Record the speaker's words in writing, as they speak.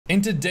In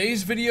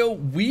today's video,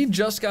 we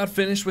just got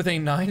finished with a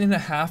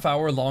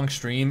 9.5-hour long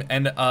stream,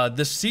 and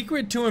the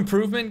secret to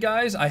improvement,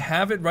 guys, I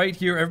have it right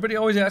here. Everybody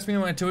always asks me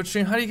on my Twitch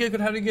stream, how do you get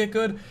good, how do you get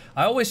good?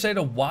 I always say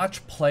to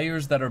watch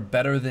players that are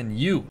better than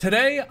you.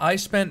 Today, I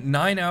spent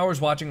 9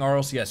 hours watching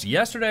RLCS.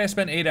 Yesterday, I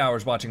spent 8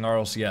 hours watching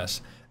RLCS.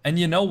 And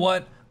you know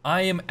what?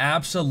 I am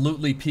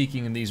absolutely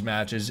peaking in these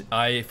matches.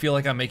 I feel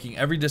like I'm making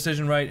every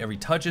decision right. Every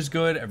touch is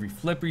good. Every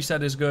flip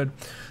reset is good.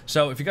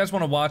 So if you guys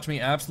want to watch me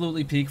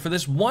absolutely peak for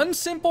this one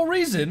simple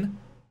reason,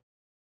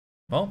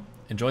 well,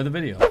 enjoy the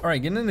video. All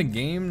right, getting into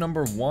game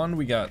number 1,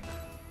 we got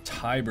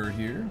Tiber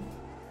here.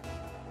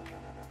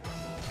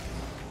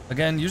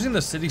 Again, using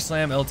the City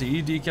Slam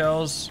LTE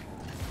decals.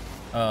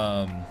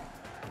 I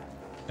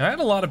had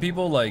a lot of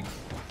people like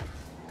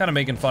kind of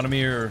making fun of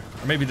me or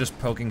maybe just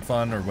poking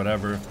fun or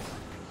whatever.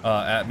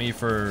 At me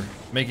for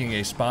making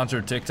a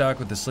sponsored TikTok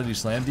with the City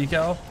Slam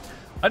decal.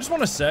 I just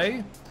want to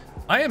say,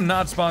 I am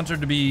not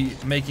sponsored to be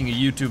making a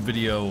YouTube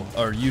video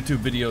or YouTube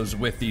videos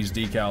with these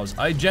decals.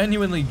 I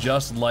genuinely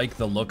just like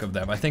the look of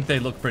them. I think they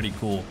look pretty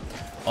cool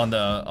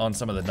on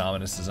some of the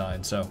Dominus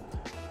designs. So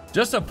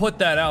just to put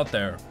that out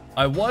there,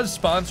 I was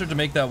sponsored to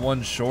make that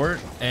one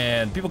short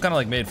and people kind of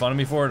like made fun of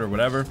me for it or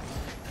whatever,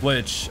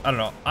 which I don't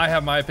know. I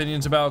have my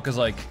opinions about because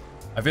like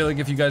I feel like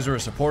if you guys are a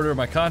supporter of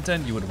my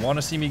content, you would want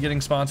to see me getting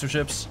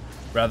sponsorships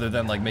rather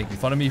than like making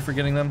fun of me for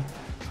getting them.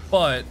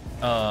 But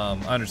I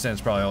understand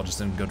it's probably all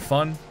just in good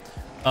fun.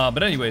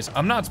 But anyways,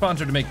 I'm not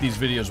sponsored to make these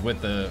videos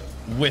with the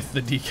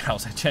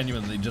decals. I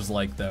genuinely just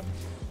like them.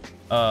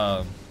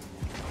 But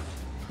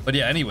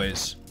yeah,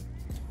 anyways,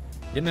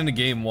 getting into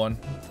game 1.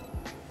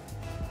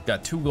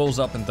 Got 2 goals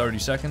up in 30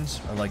 seconds.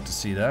 I'd like to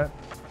see that.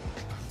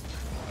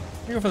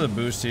 Go for the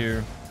boost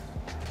here.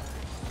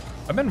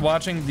 I've been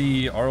watching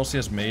the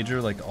RLCS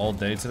Major like all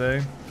day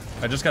today.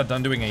 I just got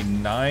done doing a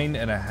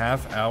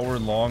 9.5-hour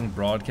long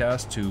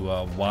broadcast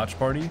to Watch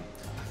Party.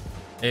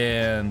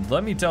 And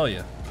let me tell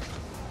you,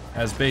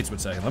 as Bates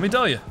would say, let me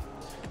tell you,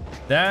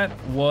 that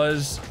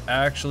was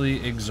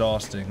actually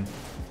exhausting.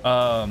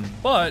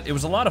 But it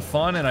was a lot of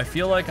fun and I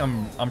feel like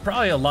I'm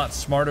probably a lot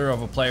smarter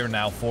of a player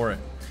now for it.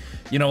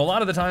 You know, a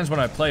lot of the times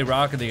when I play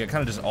Rocket League, I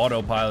kind of just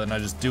autopilot and I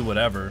just do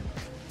whatever.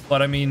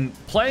 But I mean,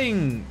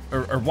 playing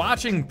or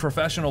watching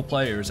professional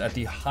players at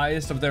the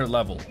highest of their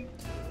level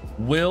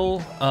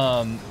will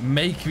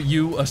make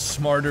you a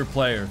smarter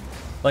player.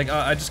 Like,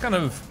 I just kind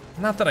of,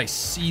 not that I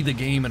see the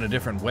game in a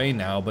different way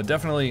now, but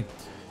definitely,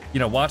 you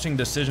know, watching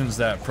decisions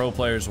that pro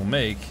players will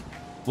make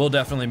will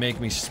definitely make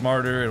me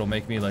smarter. It'll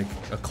make me like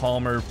a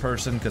calmer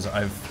person because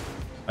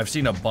I've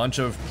seen a bunch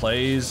of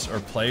plays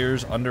or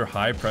players under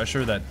high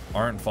pressure that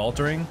aren't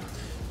faltering.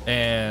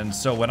 And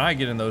so when I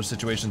get in those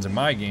situations in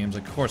my games,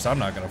 like, of course I'm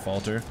not gonna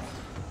falter.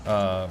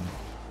 Try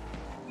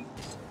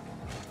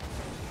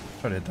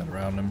to hit that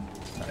around him.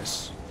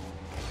 Nice.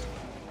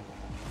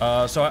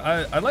 So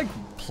I like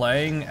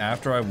playing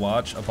after I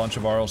watch a bunch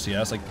of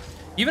RLCS. Like,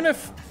 even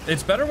if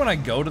it's better when I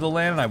go to the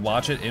LAN and I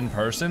watch it in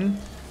person,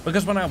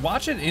 because when I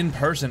watch it in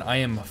person, I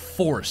am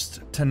forced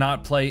to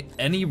not play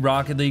any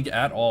Rocket League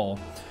at all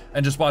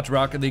and just watch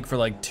Rocket League for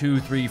like 2,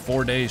 3,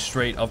 4 days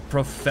straight of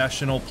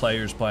professional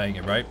players playing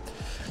it, right?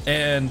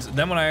 And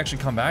then when I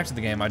actually come back to the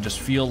game, I just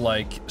feel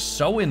like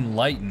so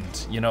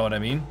enlightened, you know what I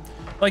mean?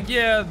 Like,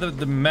 yeah,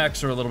 the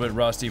mechs are a little bit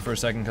rusty for a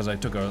second because I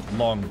took a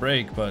long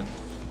break, but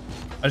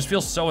I just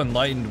feel so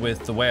enlightened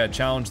with the way I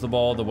challenge the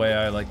ball, the way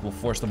I like will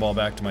force the ball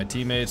back to my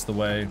teammates, the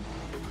way...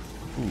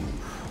 Ooh.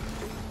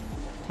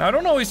 Now, I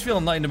don't always feel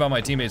enlightened about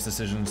my teammates'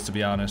 decisions, to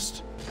be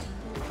honest.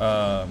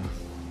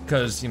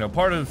 Because, you know,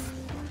 part of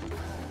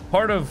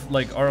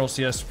like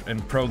RLCS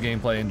and pro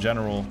gameplay in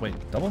general... Wait,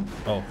 double?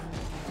 Oh.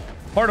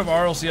 Part of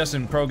RLCS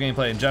and pro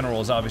gameplay in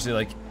general is obviously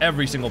like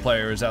every single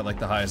player is at like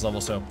the highest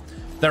level, so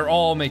they're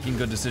all making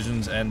good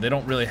decisions and they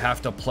don't really have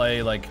to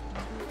play like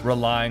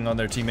relying on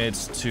their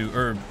teammates to,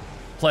 or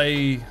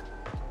play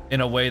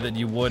in a way that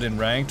you would in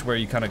ranked where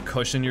you kind of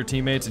cushion your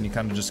teammates and you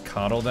kind of just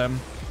coddle them.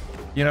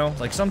 You know,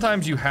 like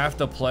sometimes you have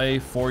to play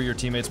for your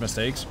teammates'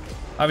 mistakes.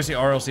 Obviously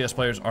RLCS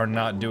players are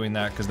not doing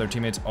that because their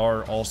teammates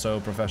are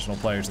also professional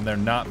players and they're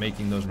not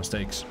making those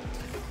mistakes.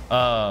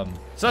 So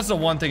that's the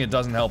one thing it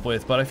doesn't help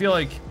with, but I feel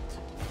like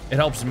it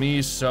helps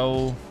me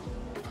so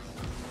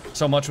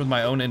much with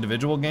my own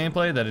individual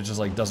gameplay that it just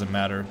like doesn't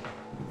matter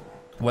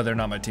whether or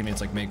not my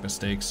teammates like make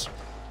mistakes.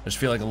 I just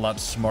feel like a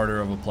lot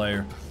smarter of a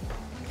player.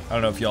 I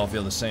don't know if y'all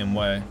feel the same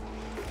way.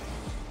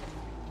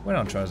 Why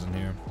don't tries in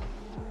here?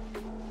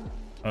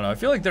 I don't know. I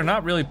feel like they're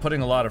not really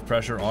putting a lot of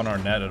pressure on our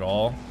net at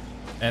all,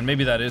 and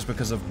maybe that is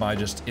because of my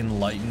just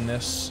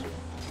enlightenedness.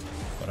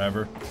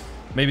 Whatever.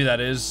 Maybe that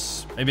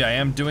is. Maybe I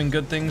am doing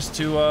good things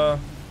to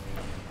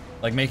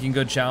like making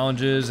good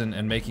challenges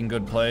and making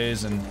good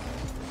plays, and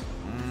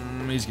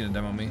he's gonna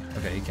demo me.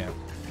 Okay, he can't.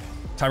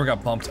 Tiber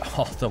got bumped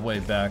all the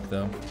way back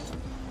though.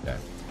 Okay.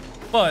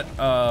 But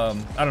I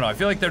don't know, I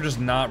feel like they're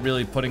just not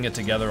really putting it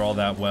together all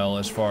that well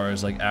as far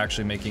as like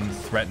actually making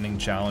threatening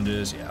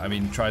challenges. Yeah, I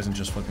mean, Tryzen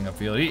just flipping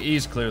upfield.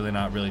 He's clearly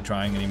not really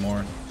trying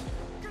anymore,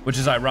 which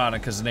is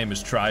ironic because his name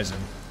is Tryzen.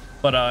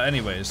 But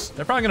anyways,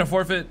 they're probably gonna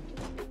forfeit.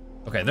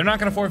 Okay, they're not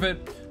gonna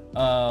forfeit.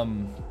 I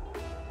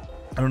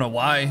don't know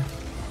why.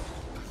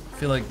 I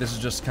feel like this is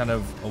just kind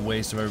of a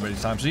waste of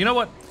everybody's time. So you know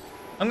what?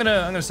 I'm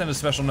gonna send a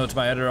special note to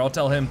my editor. I'll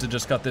tell him to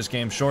just cut this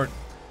game short,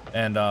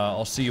 and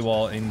I'll see you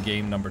all in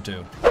game number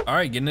 2. All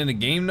right, getting into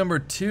game number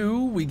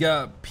 2, we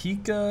got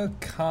Pika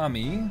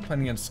Kami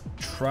playing against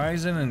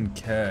Trizen and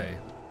K.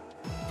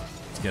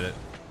 Let's get it.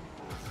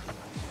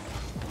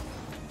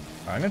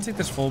 All right, I'm gonna take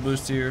this full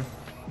boost here.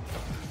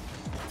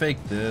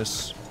 Fake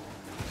this.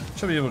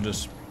 Should be able to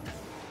just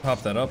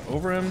pop that up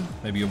over him.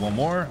 Maybe get one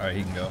more. All right,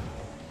 he can go.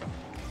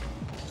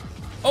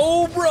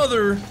 Oh,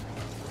 brother!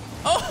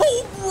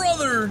 Oh,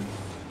 brother!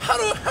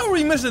 How are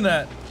we missing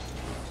that?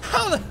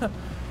 How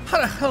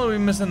the hell are we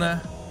missing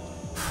that?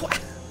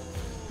 What?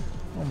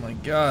 Oh my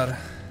god.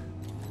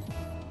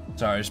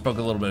 Sorry, I spoke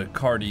a little bit of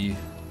Cardi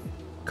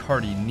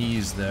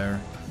knees there.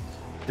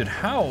 Dude,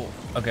 how?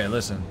 Okay,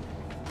 listen.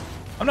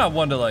 I'm not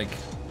one to like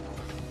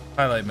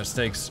highlight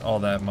mistakes all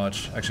that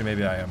much. Actually,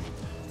 maybe I am.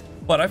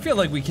 But I feel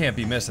like we can't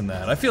be missing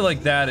that. I feel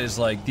like that is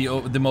like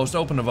the most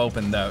open of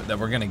open that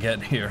we're gonna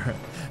get here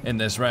in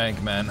this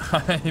rank, man.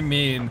 I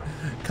mean,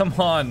 come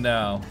on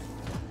now.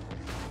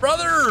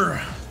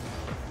 Brother!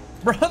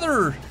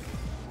 Brother!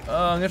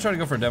 I'm gonna try to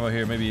go for a demo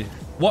here, maybe.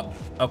 What?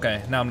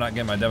 Okay, now I'm not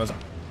getting my demos.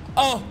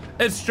 Oh,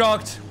 it's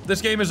chalked.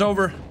 This game is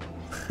over.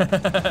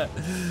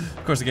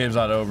 Of course the game's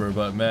not over,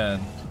 but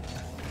man.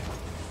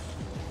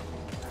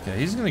 Okay,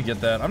 he's gonna get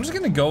that. I'm just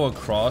gonna go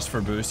across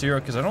for boost here,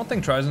 because I don't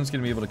think Trizen's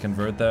gonna be able to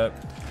convert that.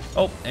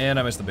 Oh, and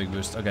I missed the big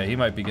boost. Okay, he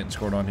might be getting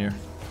scored on here.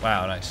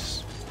 Wow,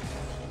 nice.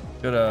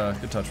 Good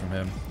touch from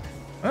him.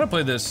 I'm gonna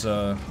play this,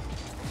 okay,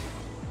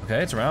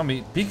 it's around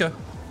me. Pika.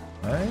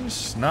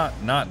 Nice. Not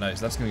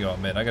nice. That's gonna go out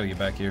mid. I gotta get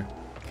back here.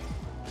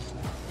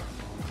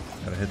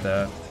 Gotta hit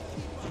that.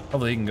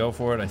 Hopefully he can go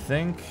for it, I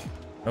think.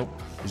 Nope,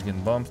 he's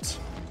getting bumped.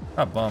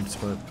 Not bumped,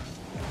 but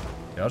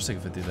yeah, I'll just take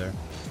a 50 there.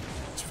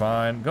 It's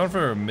fine. Going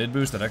for a mid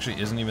boost that actually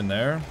isn't even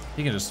there.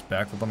 He can just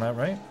backflip on that,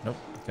 right? Nope.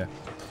 Okay.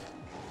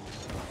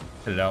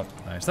 Hit it out.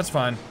 Nice. That's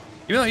fine.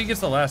 Even though he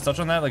gets the last touch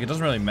on that, like, it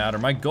doesn't really matter.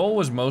 My goal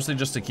was mostly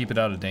just to keep it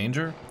out of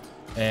danger,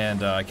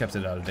 and I kept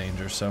it out of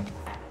danger, so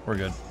we're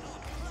good.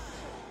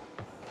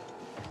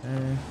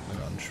 Okay,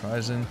 we're on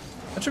Trizen.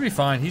 That should be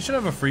fine. He should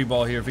have a free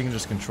ball here if he can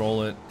just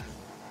control it.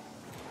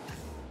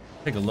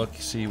 Take a look,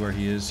 see where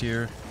he is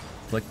here.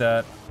 Click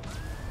that.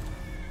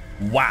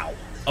 Wow.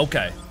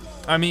 Okay.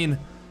 I mean,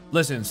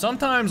 listen,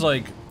 sometimes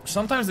the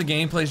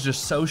gameplay is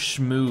just so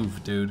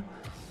smooth, dude.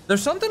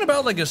 There's something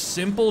about like a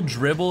simple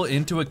dribble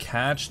into a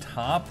catch,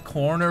 top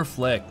corner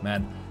flick,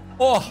 man.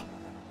 Oh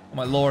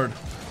my lord.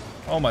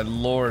 Oh my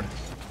lord.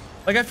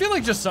 Like, I feel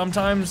like just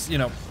sometimes, you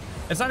know,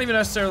 it's not even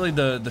necessarily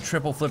the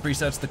triple flip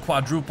resets, the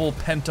quadruple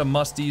penta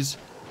musties.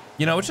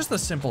 You know, it's just the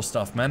simple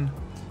stuff, man.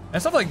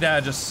 And stuff like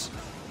that just,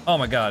 oh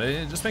my god,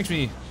 it just makes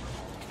me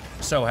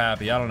so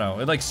happy. I don't know.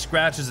 It like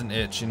scratches an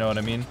itch, you know what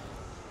I mean?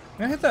 I'm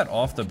gonna hit that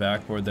off the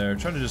backboard there.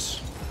 Try to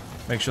just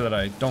make sure that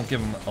I don't give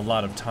him a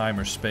lot of time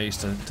or space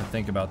to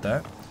think about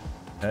that.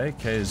 Okay,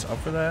 K is up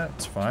for that.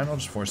 It's fine. I'll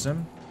just force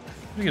him.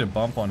 Maybe get a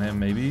bump on him,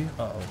 maybe.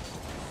 Uh-oh.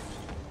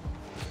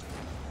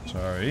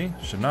 Sorry.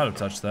 Should not have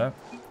touched that.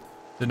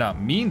 Did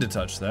not mean to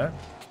touch that,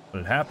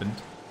 but it happened.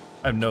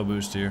 I have no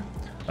boost here.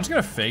 I'm just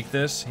gonna fake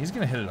this. He's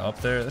gonna hit it up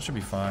there. That should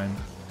be fine.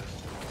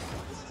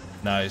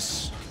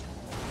 Nice.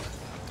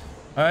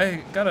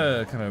 I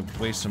gotta kind of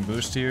waste some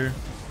boost here.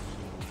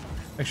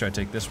 Make sure I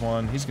take this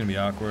one. He's gonna be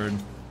awkward.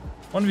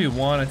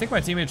 1v1. I think my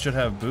teammate should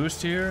have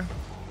boost here.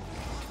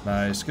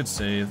 Nice. Good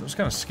save. That was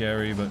kind of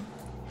scary, but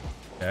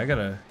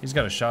yeah, he's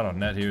got a shot on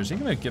net here. Is he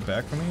gonna get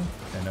back for me?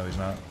 Okay, no, he's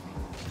not.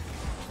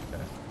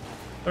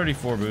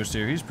 34 boost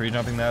here. He's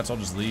pre-jumping that, so I'll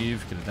just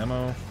leave. Get a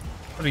demo.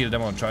 Try to get a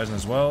demo on Trizen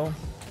as well.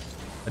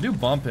 I do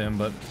bump him,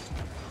 but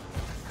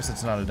I guess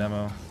it's not a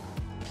demo.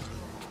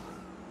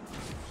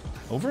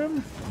 Over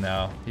him?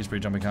 No, he's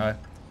pre-jumping high.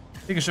 I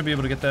think I should be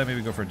able to get that.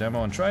 Maybe go for a demo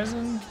on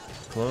Trizen.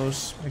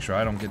 Close. Make sure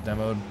I don't get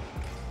demoed.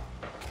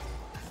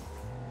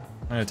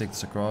 I'm gonna take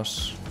this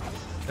across.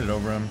 Hit it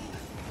over him.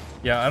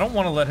 Yeah, I don't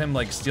want to let him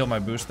like steal my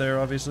boost there,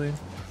 obviously.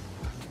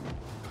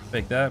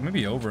 Fake that.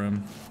 Maybe over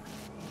him.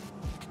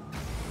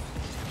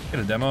 Get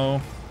a demo.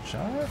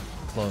 Shot?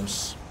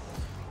 Close.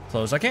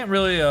 Close. I can't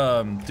really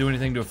do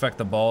anything to affect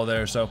the ball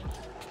there, so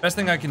best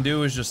thing I can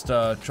do is just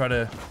try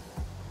to,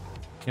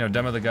 you know,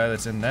 demo the guy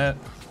that's in net.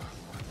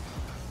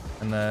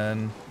 And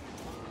then,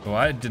 oh,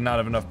 I did not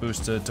have enough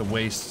boost to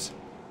waste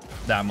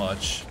that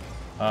much.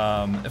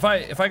 If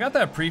I got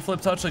that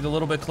pre-flip touch like a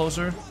little bit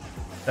closer,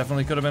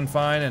 definitely could have been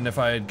fine. And if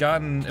I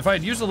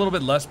had used a little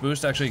bit less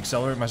boost to actually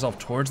accelerate myself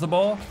towards the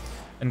ball,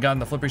 and gotten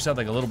the flip reset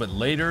like a little bit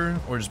later,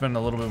 or just been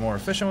a little bit more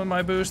efficient with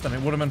my boost, then it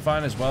would have been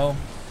fine as well.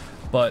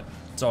 But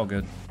it's all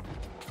good.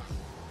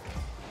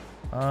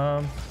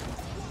 I'm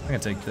gonna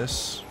take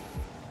this.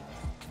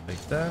 Take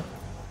that.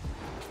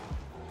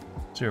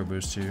 0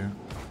 boost here.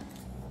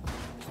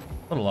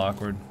 A little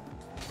awkward.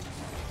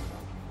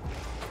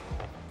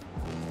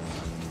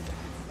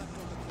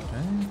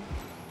 Okay.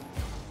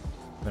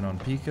 Been on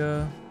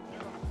Pika.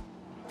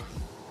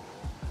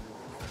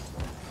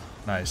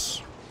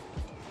 Nice.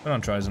 Put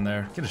on tries in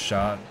there. Get a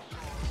shot.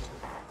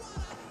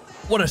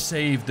 What a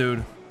save, dude.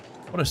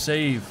 What a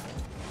save.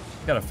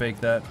 Gotta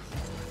fake that.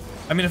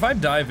 I mean, if I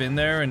dive in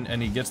there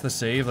and he gets the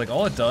save, like,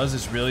 all it does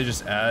is really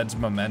just adds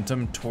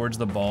momentum towards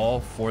the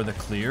ball for the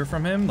clear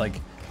from him. Like,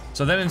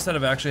 so then instead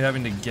of actually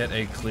having to get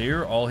a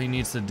clear, all he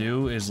needs to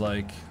do is,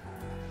 like...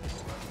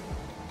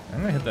 I'm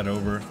gonna hit that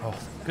over. Oh,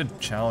 good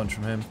challenge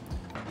from him.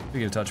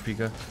 We get a touch,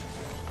 Pika.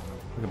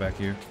 Look back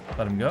here.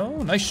 Let him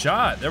go. Nice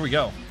shot. There we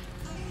go.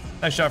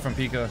 Nice shot from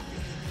Pika.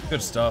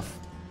 Good stuff.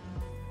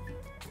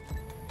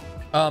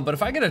 But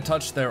if I get a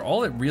touch there,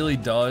 all it really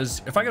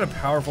does, if I get a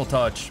powerful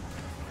touch,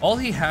 all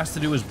he has to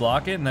do is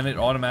block it, and then it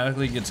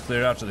automatically gets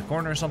cleared out to the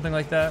corner or something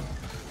like that.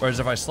 Whereas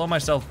if I slow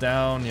myself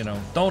down, you know,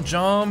 don't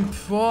jump.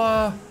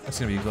 That's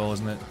gonna be a goal,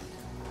 isn't it?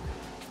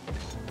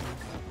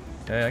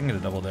 Okay, I can get a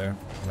double there.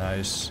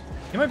 Nice.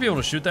 You might be able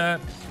to shoot that.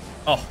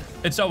 Oh,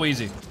 it's so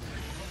easy.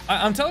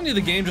 I'm telling you,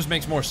 the game just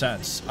makes more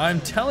sense. I'm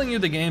telling you,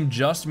 the game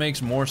just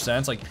makes more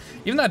sense. Like,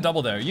 even that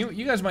double there,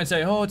 you guys might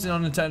say, oh, it's an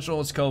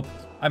unintentional, it's cope.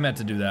 I meant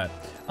to do that.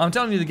 I'm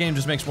telling you, the game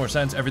just makes more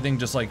sense. Everything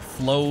just, like,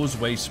 flows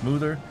way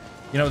smoother.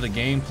 You know, the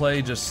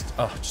gameplay just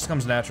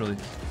comes naturally.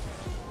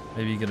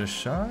 Maybe you get a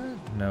shot?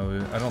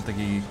 No, I don't think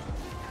he...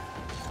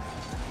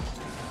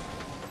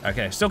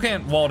 Okay, still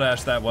can't wall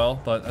dash that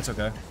well, but that's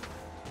okay.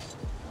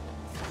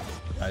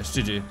 Nice,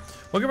 GG.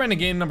 We'll get right into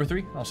game number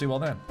 3. I'll see you all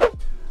then.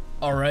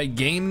 All right,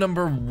 game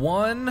number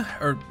 1,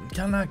 or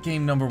not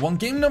game number 1,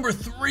 game number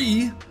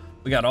 3.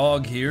 We got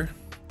Og here.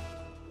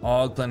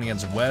 Og playing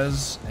against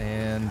Wes,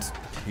 and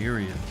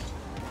period.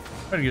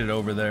 Try to get it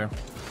over there.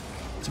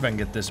 See if I can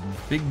get this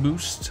big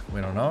boost.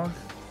 Wait on Og.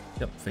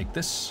 Yep, fake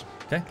this.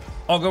 Okay.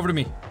 Og, over to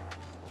me.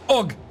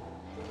 Og!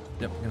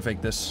 Yep, gonna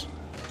fake this.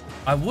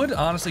 I would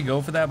honestly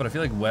go for that, but I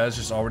feel like Wes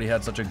just already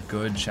had such a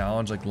good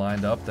challenge, like,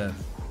 lined up that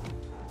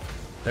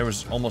there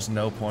was almost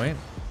no point.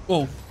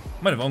 Oh,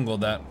 might have own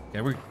goaled that.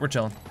 Okay, we're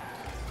chilling.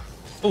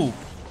 Oh,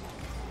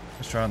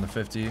 let's try on the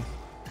 50.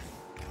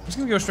 He's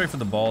gonna go straight for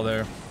the ball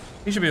there.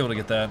 He should be able to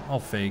get that. I'll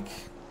fake.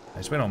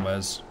 Nice, wait on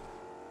Wes.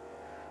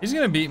 He's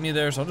gonna beat me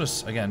there, so I'll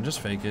just, again, just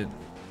fake it.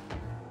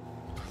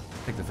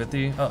 Take the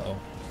 50. Uh-oh.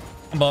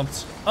 I'm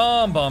bumped.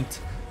 Oh, I'm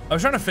bumped. I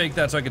was trying to fake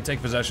that so I could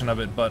take possession of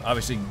it, but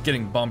obviously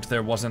getting bumped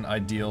there wasn't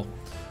ideal.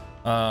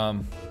 I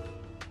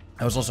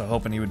was also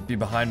hoping he would be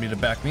behind me to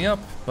back me up,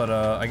 but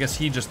I guess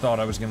he just thought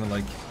I was gonna,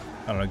 like,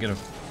 I don't know, get a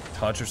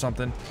touch or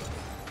something.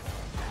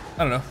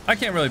 I don't know. I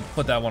can't really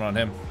put that one on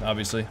him,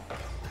 obviously.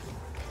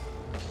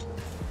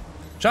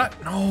 Shot!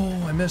 No,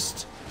 I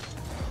missed.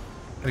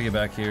 Gotta get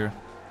back here.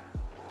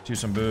 Do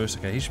some boost.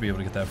 Okay, he should be able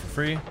to get that for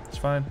free. It's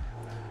fine.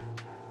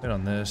 Hit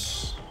on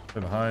this.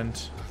 Play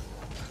behind.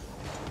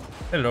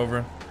 Hit it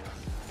over.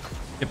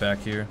 Get back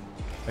here.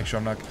 Make sure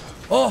I'm not...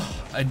 Oh!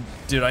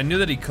 Dude, I knew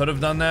that he could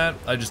have done that.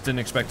 I just didn't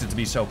expect it to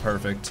be so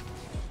perfect.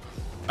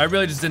 I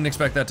really just didn't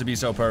expect that to be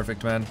so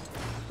perfect, man.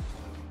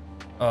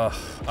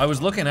 I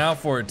was looking out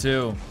for it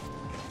too.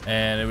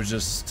 And it was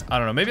just... I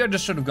don't know. Maybe I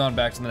just should have gone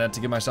back to the net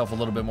to give myself a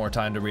little bit more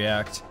time to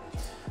react.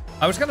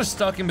 I was kind of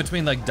stuck in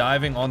between, like,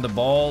 diving on the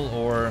ball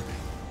or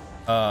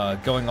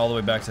going all the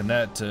way back to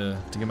net to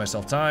give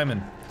myself time,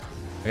 and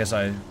I guess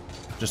I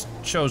just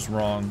chose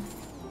wrong.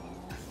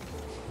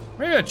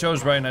 Maybe I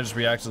chose right and I just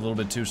reacted a little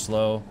bit too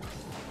slow.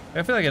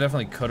 I feel like I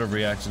definitely could have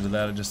reacted to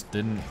that, I just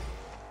didn't.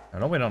 I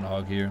don't wait on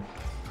Og here.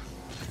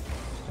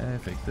 Okay,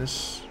 fake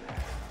this.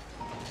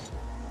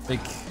 Fake.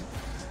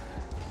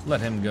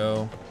 Let him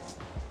go.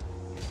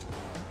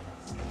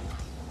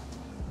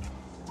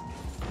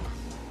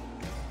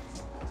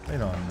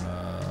 Wait on,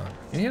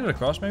 can you hit it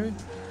across maybe?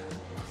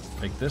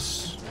 Fake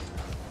this.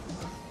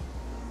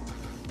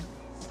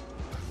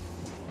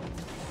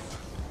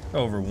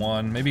 Over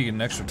one. Maybe get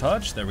an extra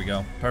touch. There we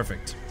go.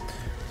 Perfect.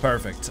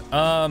 Perfect.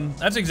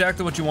 That's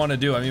exactly what you want to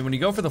do. I mean, when you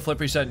go for the flip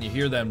reset and you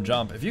hear them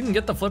jump, if you can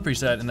get the flip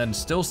reset and then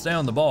still stay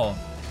on the ball,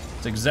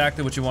 it's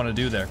exactly what you want to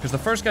do there. Because the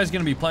first guy's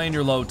going to be playing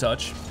your low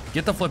touch,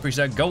 get the flip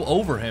reset, go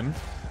over him,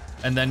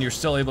 and then you're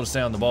still able to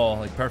stay on the ball.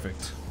 Like,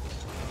 perfect.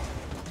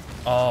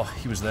 Oh,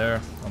 he was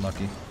there.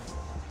 Unlucky.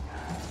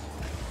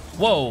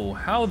 Whoa,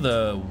 how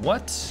the...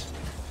 what?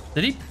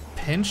 Did he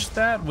pinch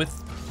that with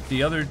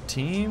the other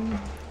team?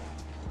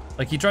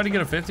 Like, he tried to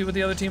get a 50 with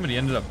the other team, but he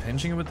ended up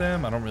pinching it with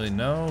them? I don't really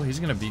know. He's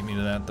gonna beat me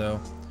to that, though.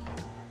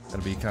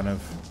 Gotta be kind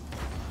of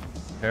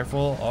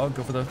careful. I'll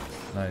go for the...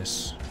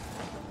 nice.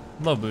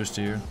 Low boost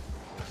here.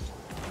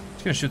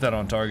 He's gonna shoot that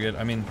on target.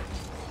 I mean,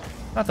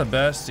 not the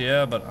best,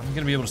 yeah, but I'm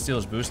gonna be able to steal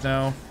his boost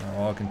now.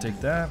 Oh, I can take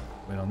that.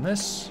 Wait on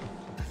this.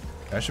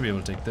 Okay, I should be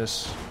able to take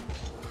this.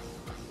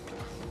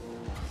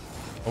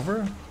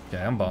 Over?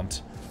 Okay, I'm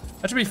bumped.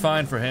 That should be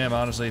fine for him,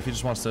 honestly, if he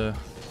just wants to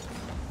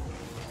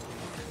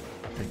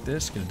take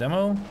this, get a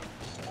demo.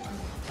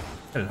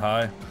 Hit it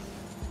high.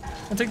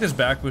 I'll take this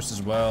back boost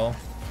as well.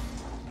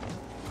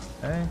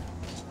 Okay.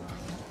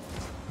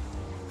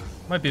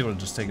 Might be able to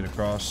just take it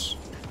across.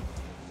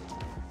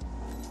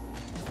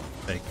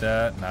 Take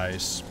that,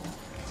 nice.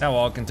 Now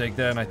All can take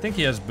that, and I think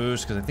he has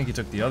boost because I think he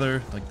took the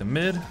other, like the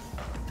mid.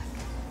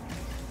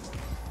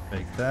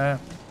 Take that.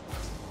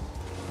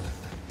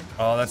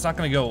 Oh, that's not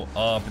gonna go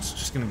up. It's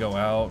just gonna go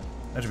out.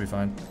 That should be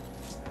fine.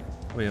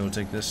 We'll be able to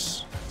take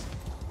this.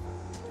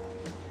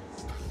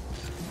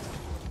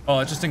 Oh,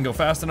 it just didn't go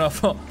fast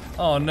enough.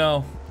 Oh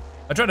no.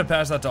 I tried to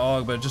pass that to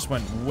Og, but it just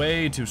went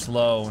way too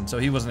slow, and so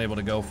he wasn't able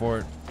to go for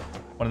it.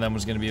 One of them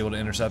was gonna be able to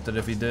intercept it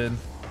if he did.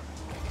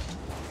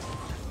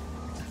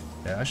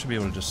 Yeah, I should be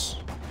able to just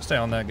stay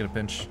on that, get a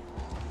pinch.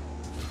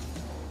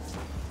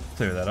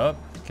 Clear that up.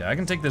 Okay, I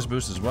can take this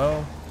boost as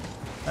well.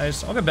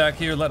 Nice. I'll get back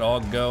here, let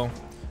Og go.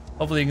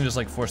 Hopefully he can just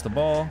like force the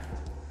ball.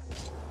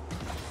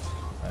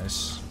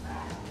 Nice.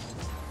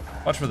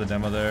 Watch for the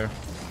demo there.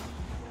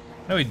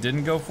 No, he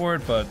didn't go for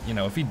it, but you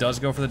know, if he does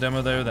go for the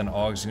demo there, then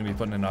Og's gonna be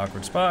put in an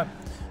awkward spot.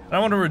 And I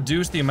want to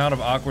reduce the amount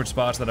of awkward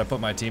spots that I put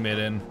my teammate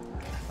in,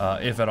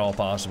 if at all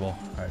possible.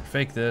 All right,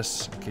 fake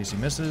this in case he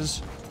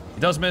misses.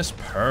 He does miss.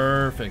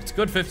 Perfect.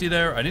 Good 50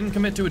 there. I didn't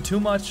commit to it too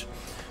much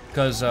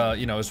because,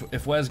 you know,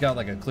 if Wes got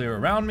like a clear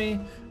around me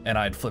and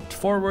I'd flipped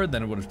forward,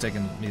 then it would have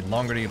taken me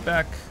longer to get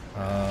back.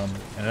 And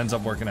it ends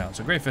up working out.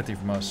 So great 50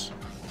 from us.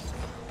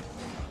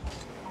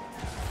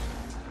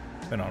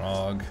 Been on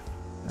Og.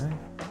 Okay.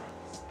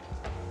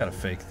 Gotta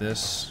fake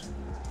this.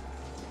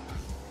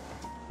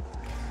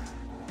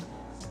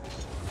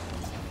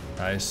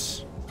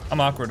 Nice.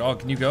 I'm awkward. Og,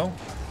 can you go?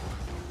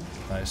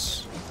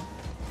 Nice.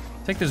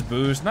 Take this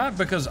boost, not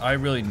because I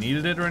really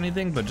needed it or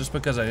anything, but just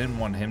because I didn't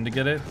want him to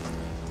get it.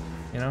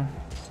 You know?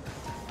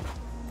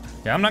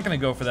 Yeah, I'm not gonna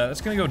go for that.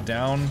 It's gonna go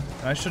down,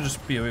 and I should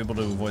just be able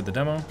to avoid the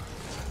demo.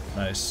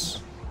 Nice.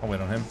 I'll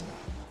wait on him.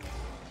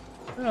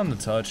 Wait on the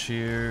touch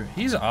here.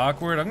 He's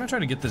awkward. I'm gonna try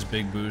to get this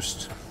big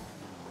boost.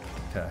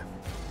 Okay.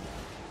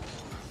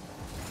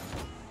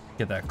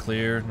 Get that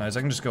clear. Nice.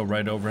 I can just go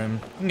right over him.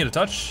 I can get a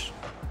touch.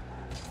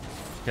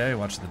 Okay,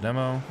 watch the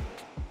demo.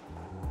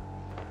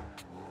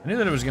 I knew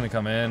that it was gonna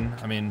come in.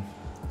 I mean,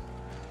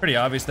 pretty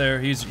obvious there.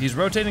 He's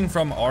rotating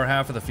from our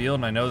half of the field,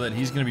 and I know that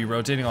he's gonna be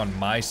rotating on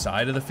my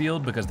side of the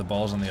field because the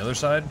ball's on the other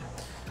side.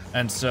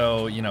 And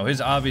so, you know,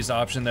 his obvious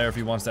option there, if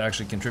he wants to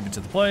actually contribute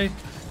to the play,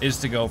 is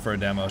to go for a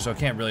demo. So it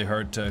can't really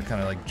hurt to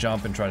kind of like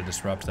jump and try to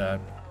disrupt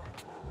that.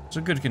 It's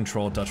a good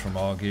control touch from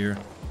Og here.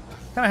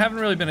 Kind of haven't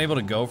really been able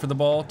to go for the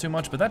ball too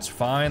much, but that's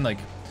fine. Like,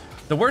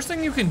 the worst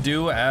thing you can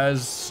do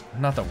as,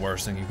 not the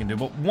worst thing you can do,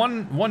 but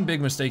one big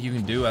mistake you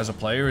can do as a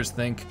player is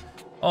think,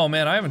 oh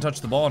man, I haven't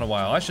touched the ball in a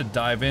while. I should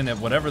dive in at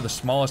whatever the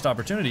smallest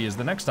opportunity is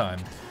the next time.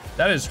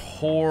 That is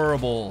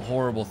horrible,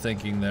 horrible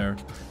thinking there.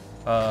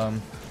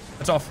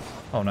 It's off.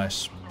 Oh,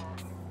 nice.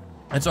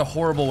 It's a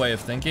horrible way of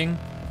thinking,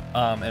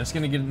 and it's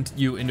gonna get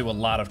you into a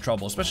lot of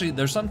trouble. Especially,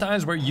 there's some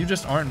times where you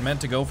just aren't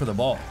meant to go for the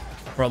ball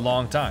for a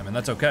long time, and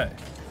that's okay.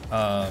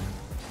 I'm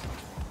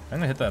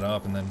gonna hit that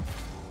up and then...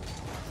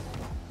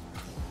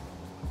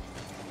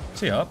 Is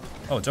he up?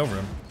 Oh, it's over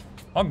him.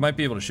 Og might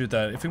be able to shoot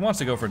that. If he wants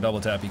to go for a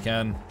double tap, he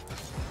can.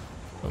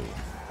 Oh.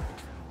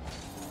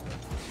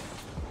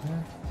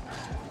 Yeah.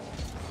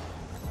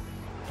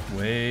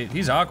 Wait,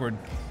 he's awkward.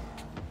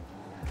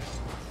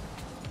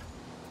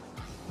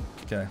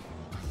 Okay.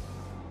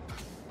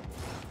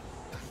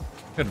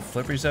 Good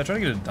flip reset. Try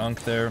to get a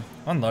dunk there.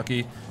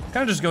 Unlucky.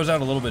 Kind of just goes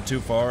out a little bit too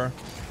far.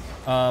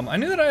 I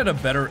knew that I had a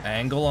better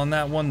angle on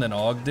that one than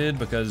Og did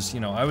because, you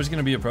know, I was going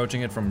to be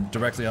approaching it from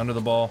directly under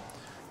the ball,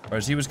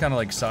 whereas he was kind of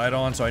like side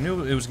on, so I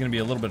knew it was going to be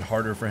a little bit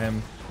harder for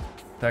him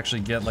to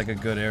actually get like a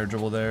good air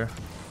dribble there.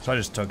 So I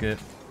just took it.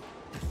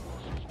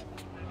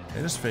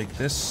 Okay, just fake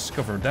this.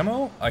 Go for a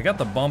demo. I got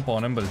the bump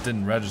on him, but it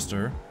didn't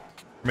register.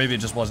 Maybe it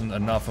just wasn't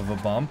enough of a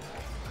bump.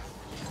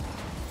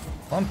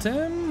 Bumped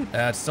him.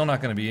 It's still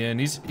not going to be in.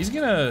 He's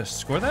going to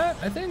score that,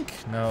 I think?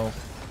 No.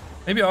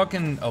 Maybe Og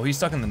can... Oh, he's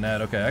stuck in the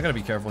net. Okay, I got to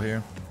be careful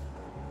here.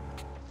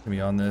 Gonna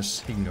be on this.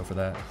 He can go for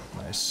that.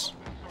 Nice.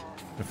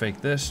 Gonna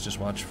fake this.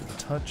 Just watch for the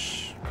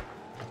touch.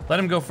 Let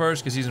him go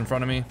first because he's in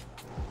front of me.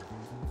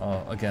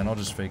 Again, I'll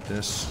just fake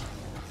this.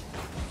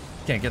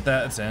 Can't get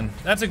that. It's in.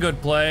 That's a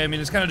good play. I mean,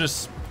 it's kind of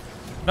just...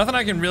 Nothing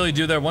I can really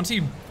do there. Once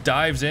he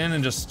dives in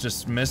and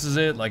just misses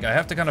it, like, I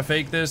have to kind of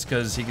fake this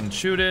because he can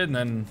shoot it, and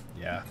then,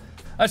 yeah.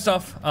 That's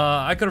tough.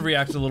 I could have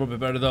reacted a little bit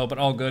better, though, but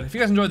all good. If you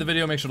guys enjoyed the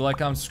video, make sure to like,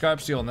 comment,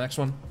 subscribe. See you on the next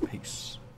one. Peace.